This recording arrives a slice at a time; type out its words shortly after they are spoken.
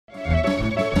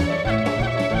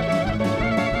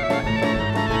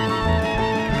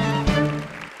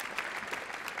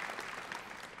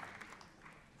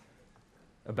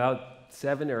About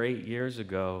 7 or 8 years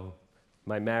ago,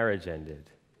 my marriage ended.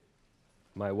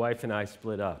 My wife and I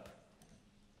split up.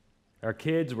 Our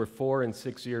kids were 4 and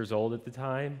 6 years old at the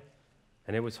time,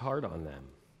 and it was hard on them.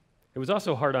 It was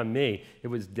also hard on me. It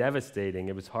was devastating.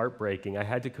 It was heartbreaking. I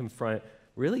had to confront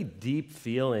really deep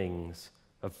feelings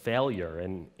of failure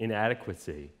and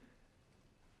inadequacy.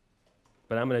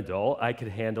 But I'm an adult. I could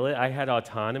handle it. I had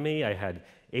autonomy. I had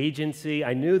agency.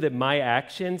 I knew that my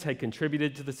actions had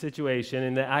contributed to the situation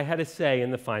and that I had a say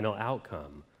in the final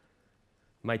outcome.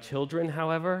 My children,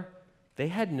 however, they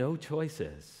had no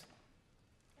choices.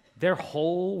 Their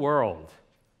whole world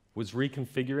was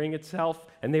reconfiguring itself,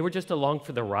 and they were just along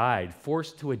for the ride,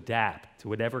 forced to adapt to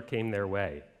whatever came their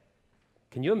way.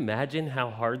 Can you imagine how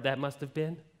hard that must have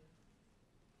been?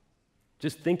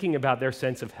 Just thinking about their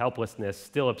sense of helplessness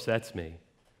still upsets me.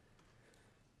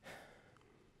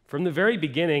 From the very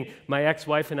beginning, my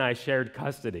ex-wife and I shared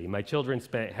custody. My children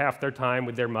spent half their time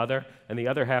with their mother and the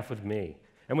other half with me.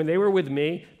 And when they were with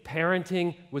me,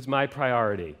 parenting was my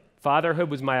priority. Fatherhood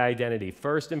was my identity.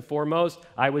 First and foremost,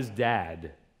 I was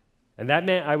dad. And that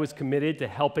meant I was committed to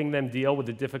helping them deal with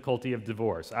the difficulty of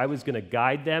divorce. I was going to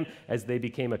guide them as they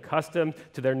became accustomed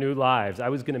to their new lives. I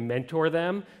was going to mentor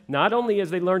them, not only as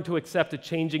they learned to accept a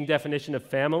changing definition of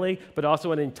family, but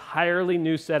also an entirely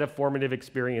new set of formative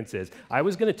experiences. I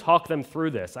was going to talk them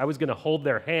through this. I was going to hold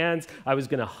their hands. I was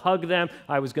going to hug them.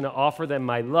 I was going to offer them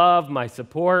my love, my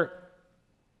support.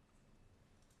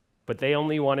 But they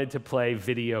only wanted to play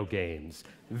video games.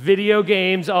 Video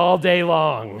games all day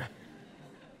long.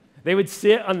 They would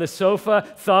sit on the sofa,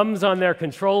 thumbs on their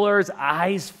controllers,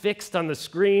 eyes fixed on the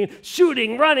screen,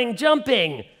 shooting, running,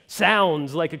 jumping.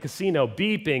 Sounds like a casino,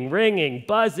 beeping, ringing,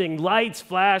 buzzing, lights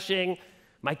flashing.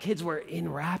 My kids were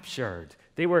enraptured.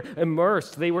 They were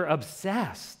immersed. They were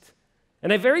obsessed.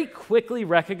 And I very quickly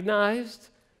recognized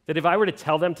that if I were to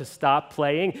tell them to stop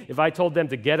playing, if I told them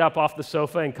to get up off the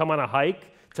sofa and come on a hike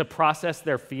to process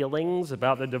their feelings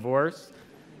about the divorce,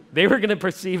 they were going to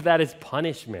perceive that as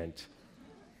punishment.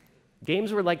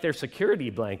 Games were like their security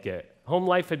blanket. Home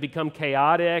life had become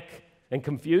chaotic and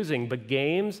confusing, but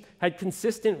games had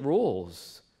consistent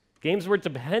rules. Games were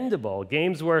dependable.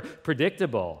 Games were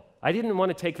predictable. I didn't want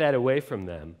to take that away from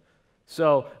them.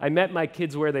 So I met my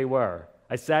kids where they were.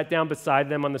 I sat down beside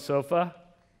them on the sofa,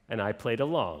 and I played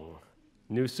along.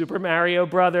 New Super Mario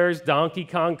Brothers, Donkey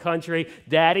Kong Country.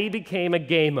 Daddy became a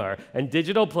gamer, and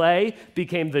digital play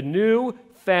became the new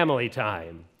family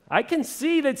time. I can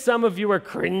see that some of you are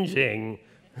cringing.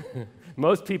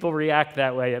 Most people react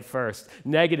that way at first.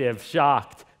 Negative,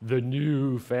 shocked, the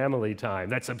new family time.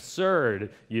 That's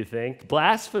absurd, you think.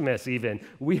 Blasphemous, even.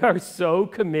 We are so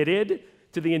committed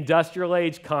to the industrial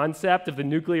age concept of the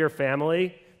nuclear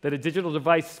family that a digital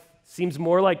device seems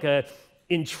more like an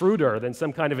intruder than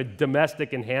some kind of a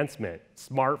domestic enhancement.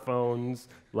 Smartphones,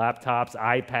 laptops,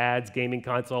 iPads, gaming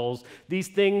consoles, these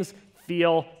things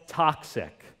feel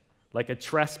toxic. Like a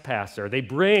trespasser. They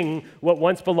bring what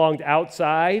once belonged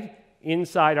outside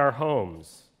inside our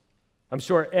homes. I'm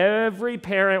sure every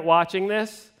parent watching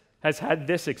this has had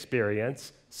this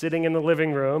experience, sitting in the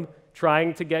living room,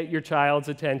 trying to get your child's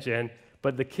attention,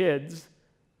 but the kids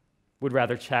would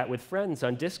rather chat with friends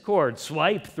on Discord,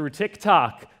 swipe through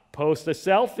TikTok, post a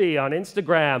selfie on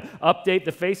Instagram, update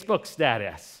the Facebook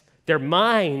status. Their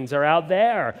minds are out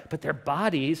there, but their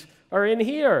bodies are in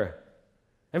here.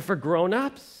 And for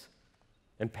grown-ups,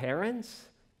 and parents,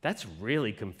 that's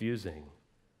really confusing.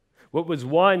 What was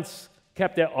once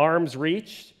kept at arm's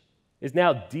reach is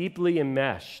now deeply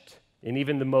enmeshed in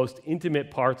even the most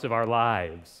intimate parts of our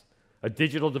lives. A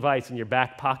digital device in your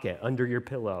back pocket, under your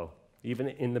pillow, even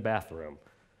in the bathroom.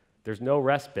 There's no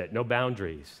respite, no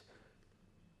boundaries.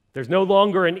 There's no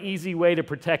longer an easy way to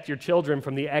protect your children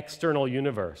from the external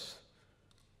universe.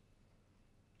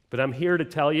 But I'm here to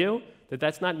tell you that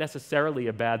that's not necessarily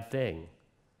a bad thing.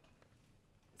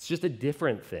 It's just a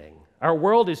different thing. Our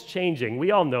world is changing.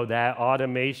 We all know that.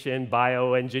 Automation,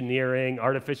 bioengineering,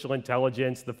 artificial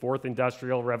intelligence, the fourth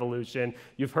industrial revolution.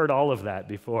 You've heard all of that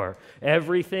before.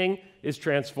 Everything is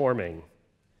transforming.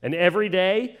 And every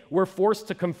day, we're forced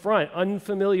to confront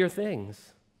unfamiliar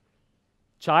things.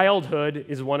 Childhood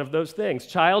is one of those things.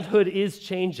 Childhood is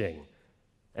changing.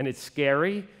 And it's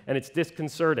scary and it's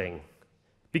disconcerting.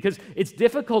 Because it's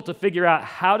difficult to figure out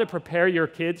how to prepare your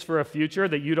kids for a future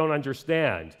that you don't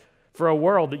understand, for a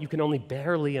world that you can only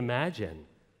barely imagine.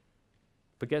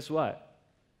 But guess what?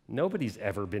 Nobody's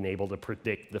ever been able to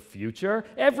predict the future.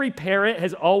 Every parent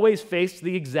has always faced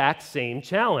the exact same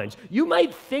challenge. You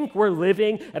might think we're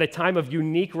living at a time of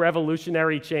unique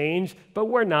revolutionary change, but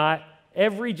we're not.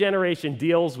 Every generation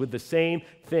deals with the same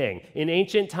thing. In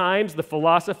ancient times, the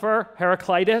philosopher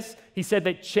Heraclitus, he said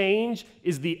that change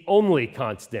is the only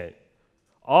constant.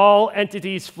 All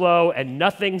entities flow and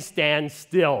nothing stands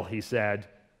still, he said.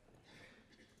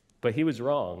 But he was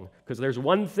wrong, because there's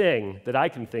one thing that I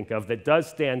can think of that does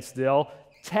stand still: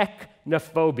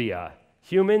 technophobia.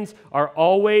 Humans are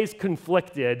always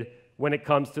conflicted when it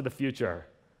comes to the future.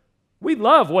 We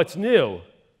love what's new,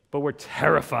 but we're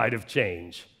terrified of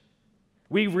change.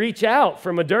 We reach out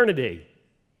for modernity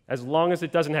as long as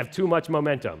it doesn't have too much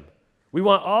momentum. We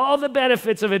want all the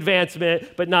benefits of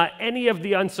advancement, but not any of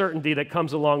the uncertainty that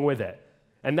comes along with it.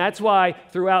 And that's why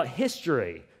throughout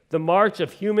history, the march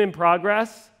of human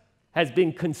progress has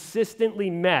been consistently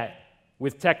met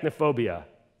with technophobia.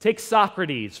 Take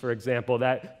Socrates, for example,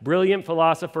 that brilliant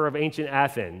philosopher of ancient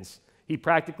Athens. He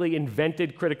practically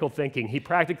invented critical thinking. He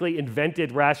practically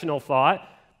invented rational thought,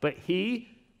 but he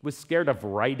was scared of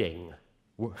writing.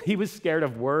 He was scared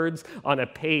of words on a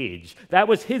page. That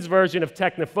was his version of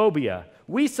technophobia.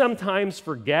 We sometimes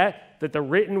forget that the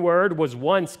written word was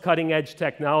once cutting-edge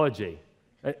technology,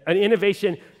 an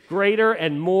innovation greater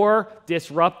and more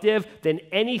disruptive than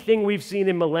anything we've seen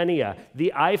in millennia.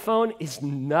 The iPhone is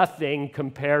nothing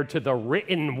compared to the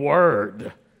written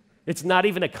word. It's not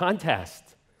even a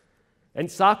contest. And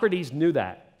Socrates knew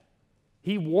that.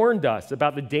 He warned us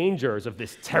about the dangers of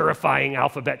this terrifying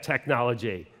alphabet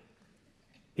technology.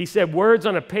 He said words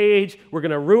on a page were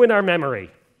going to ruin our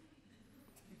memory.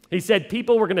 He said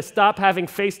people were going to stop having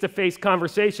face-to-face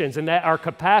conversations and that our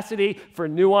capacity for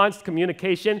nuanced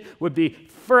communication would be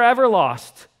forever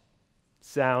lost.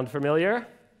 Sound familiar?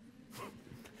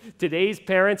 Today's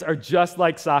parents are just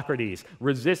like Socrates,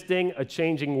 resisting a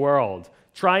changing world,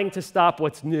 trying to stop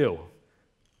what's new.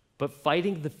 But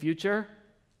fighting the future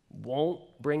won't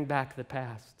bring back the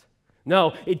past.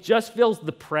 No, it just fills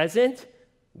the present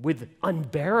with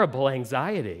unbearable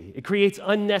anxiety. It creates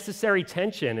unnecessary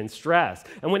tension and stress.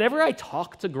 And whenever I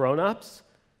talk to grown-ups,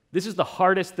 this is the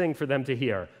hardest thing for them to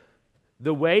hear.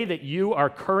 The way that you are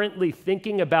currently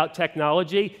thinking about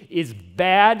technology is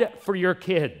bad for your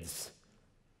kids.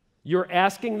 You're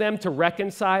asking them to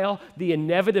reconcile the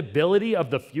inevitability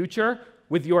of the future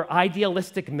with your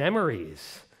idealistic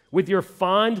memories, with your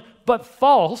fond but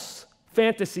false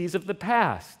fantasies of the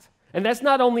past. And that's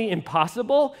not only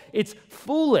impossible, it's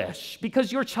foolish, because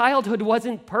your childhood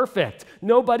wasn't perfect.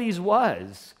 Nobody's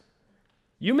was.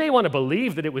 You may want to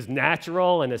believe that it was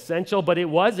natural and essential, but it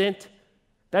wasn't.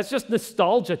 That's just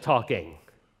nostalgia talking.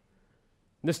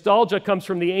 Nostalgia comes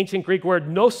from the ancient Greek word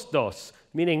nostos,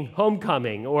 meaning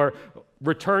homecoming or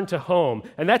return to home.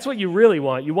 And that's what you really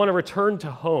want. You want to return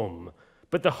to home.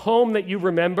 But the home that you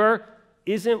remember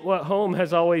isn't what home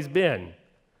has always been.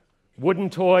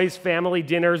 Wooden toys, family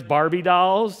dinners, Barbie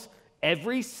dolls,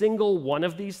 every single one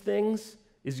of these things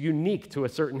is unique to a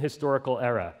certain historical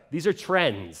era. These are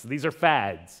trends. These are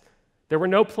fads. There were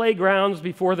no playgrounds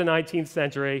before the 19th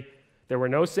century. There were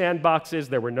no sandboxes.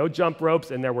 There were no jump ropes,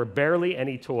 and there were barely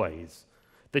any toys.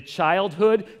 The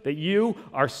childhood that you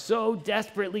are so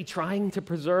desperately trying to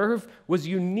preserve was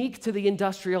unique to the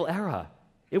industrial era.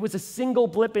 It was a single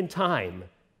blip in time.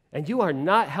 And you are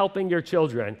not helping your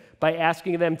children by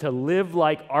asking them to live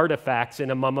like artifacts in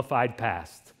a mummified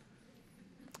past.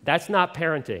 That's not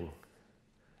parenting.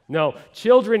 No,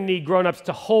 children need grown-ups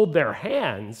to hold their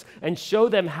hands and show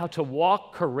them how to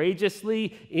walk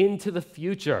courageously into the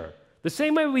future. The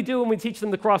same way we do when we teach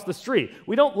them to cross the street.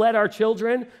 We don't let our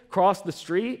children cross the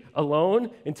street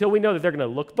alone until we know that they're going to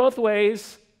look both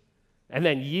ways and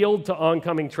then yield to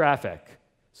oncoming traffic.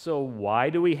 So why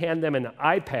do we hand them an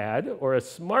iPad or a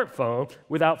smartphone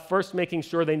without first making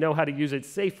sure they know how to use it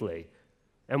safely?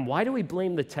 And why do we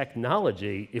blame the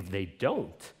technology if they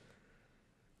don't?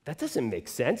 That doesn't make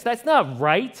sense. That's not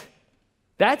right.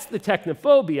 That's the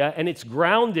technophobia, and it's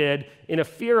grounded in a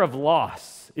fear of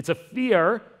loss. It's a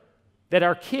fear that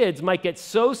our kids might get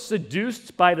so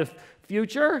seduced by the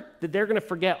future that they're going to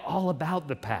forget all about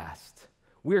the past.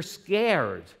 We're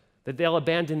scared that they'll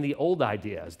abandon the old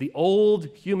ideas, the old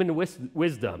human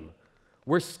wisdom.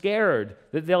 We're scared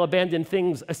that they'll abandon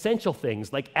things, essential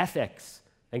things like ethics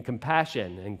and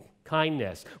compassion and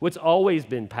kindness, what's always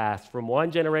been passed from one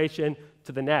generation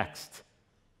to the next.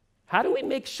 How do we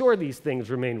make sure these things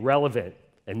remain relevant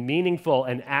and meaningful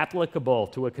and applicable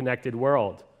to a connected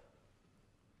world?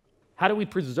 How do we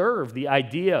preserve the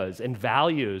ideas and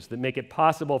values that make it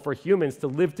possible for humans to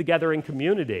live together in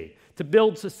community, to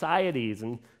build societies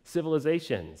and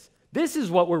civilizations? This is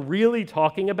what we're really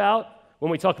talking about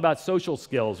when we talk about social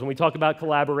skills, when we talk about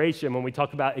collaboration, when we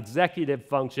talk about executive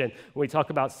function, when we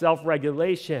talk about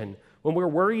self-regulation. When we're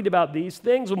worried about these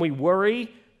things, when we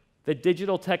worry that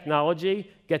digital technology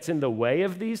gets in the way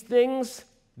of these things,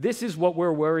 this is what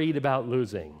we're worried about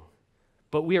losing.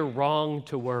 But we are wrong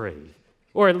to worry.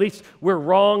 Or at least we're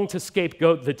wrong to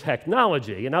scapegoat the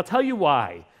technology. And I'll tell you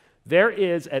why. There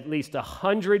is at least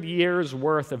 100 years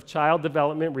worth of child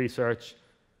development research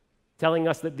telling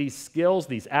us that these skills,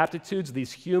 these aptitudes,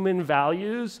 these human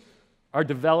values are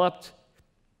developed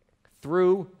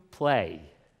through play.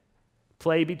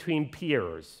 Play between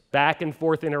peers, back and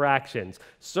forth interactions,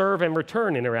 serve and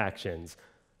return interactions,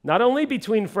 not only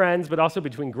between friends, but also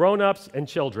between grown-ups and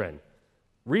children.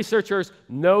 Researchers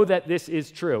know that this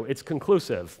is true. It's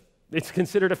conclusive. It's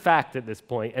considered a fact at this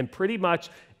point, and pretty much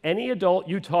any adult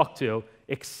you talk to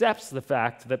accepts the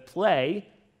fact that play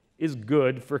is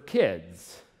good for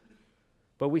kids.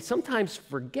 But we sometimes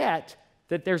forget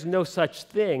that there's no such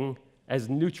thing as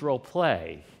neutral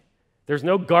play. There's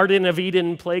no Garden of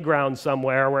Eden playground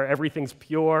somewhere where everything's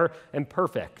pure and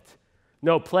perfect.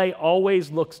 No, play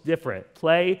always looks different.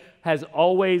 Play has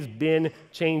always been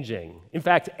changing. In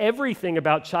fact, everything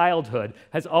about childhood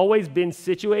has always been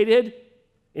situated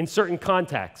in certain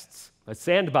contexts. A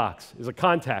sandbox is a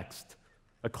context.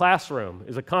 A classroom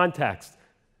is a context.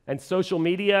 And social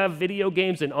media, video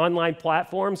games, and online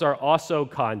platforms are also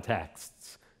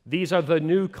contexts. These are the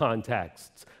new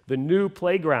contexts, the new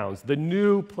playgrounds, the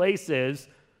new places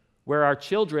where our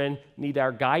children need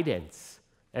our guidance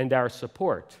and our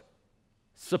support.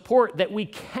 Support that we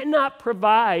cannot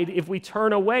provide if we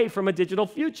turn away from a digital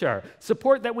future.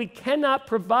 Support that we cannot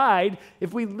provide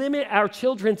if we limit our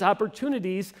children's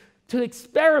opportunities to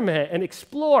experiment and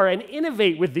explore and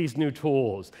innovate with these new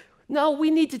tools. No,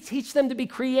 we need to teach them to be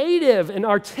creative and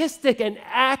artistic and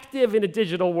active in a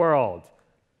digital world.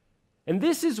 And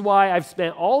this is why I've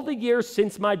spent all the years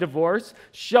since my divorce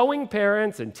showing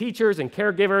parents and teachers and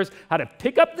caregivers how to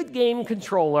pick up the game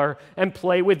controller and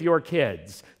play with your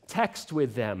kids. Text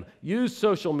with them, use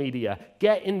social media,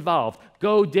 get involved,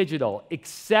 go digital,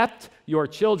 accept your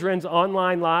children's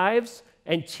online lives,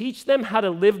 and teach them how to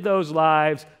live those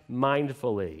lives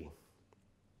mindfully.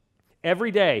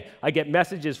 Every day, I get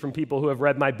messages from people who have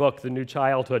read my book, The New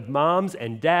Childhood, moms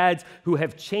and dads who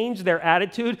have changed their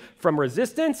attitude from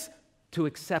resistance to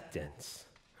acceptance,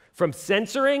 from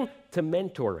censoring to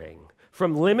mentoring,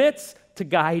 from limits to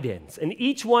guidance. And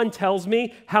each one tells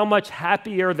me how much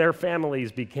happier their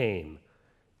families became.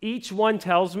 Each one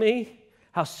tells me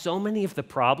how so many of the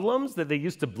problems that they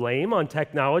used to blame on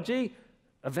technology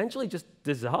eventually just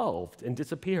dissolved and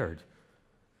disappeared.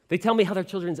 They tell me how their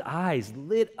children's eyes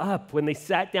lit up when they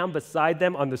sat down beside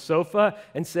them on the sofa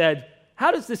and said,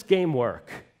 "How does this game work?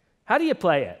 How do you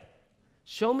play it?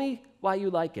 Show me why you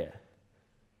like it.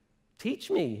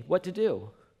 Teach me what to do.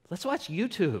 Let's watch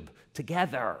YouTube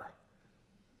together.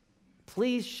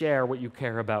 Please share what you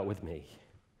care about with me."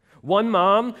 One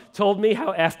mom told me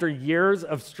how after years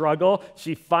of struggle,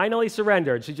 she finally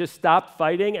surrendered. She just stopped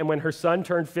fighting, and when her son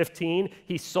turned 15,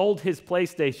 he sold his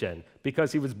PlayStation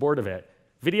because he was bored of it.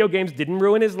 Video games didn't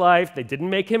ruin his life. They didn't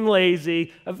make him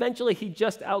lazy. Eventually, he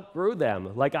just outgrew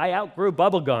them, like I outgrew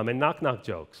bubblegum and knock-knock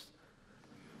jokes.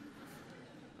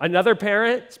 Another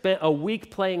parent spent a week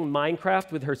playing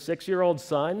Minecraft with her 6-year-old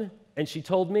son, and she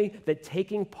told me that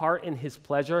taking part in his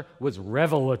pleasure was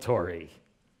revelatory.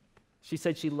 She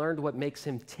said she learned what makes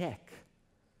him tick,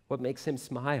 what makes him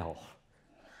smile,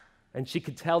 and she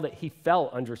could tell that he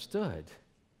felt understood.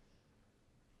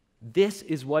 This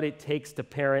is what it takes to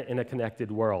parent in a connected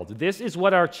world. This is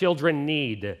what our children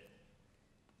need.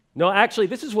 No, actually,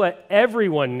 this is what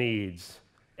everyone needs.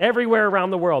 Everywhere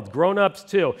around the world, grown-ups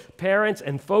too, parents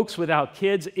and folks without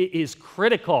kids, it is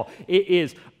critical. It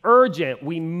is urgent.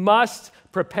 We must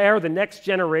prepare the next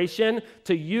generation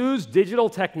to use digital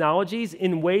technologies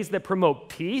in ways that promote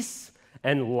peace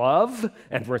and love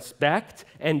and respect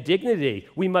and dignity.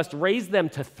 We must raise them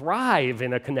to thrive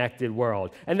in a connected world.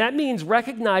 And that means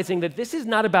recognizing that this is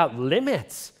not about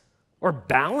limits or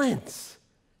balance.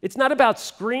 It's not about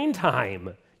screen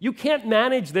time. You can't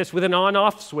manage this with an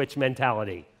on-off switch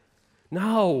mentality.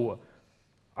 No,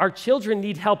 our children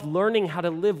need help learning how to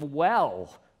live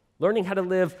well, learning how to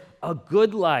live a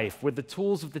good life with the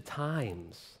tools of the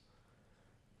times.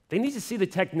 They need to see the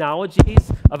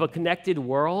technologies of a connected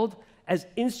world as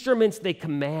instruments they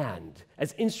command,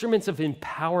 as instruments of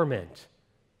empowerment.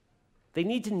 They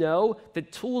need to know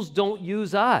that tools don't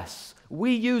use us,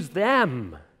 we use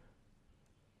them.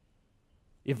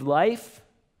 If life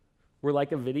were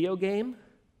like a video game,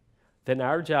 then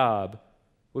our job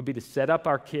would be to set up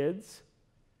our kids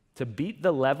to beat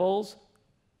the levels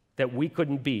that we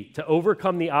couldn't beat, to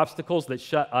overcome the obstacles that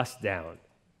shut us down.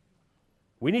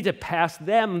 We need to pass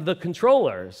them the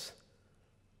controllers.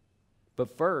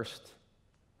 But first,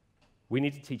 We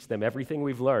need to teach them everything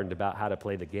we've learned about how to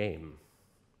play the game.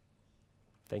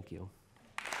 Thank you.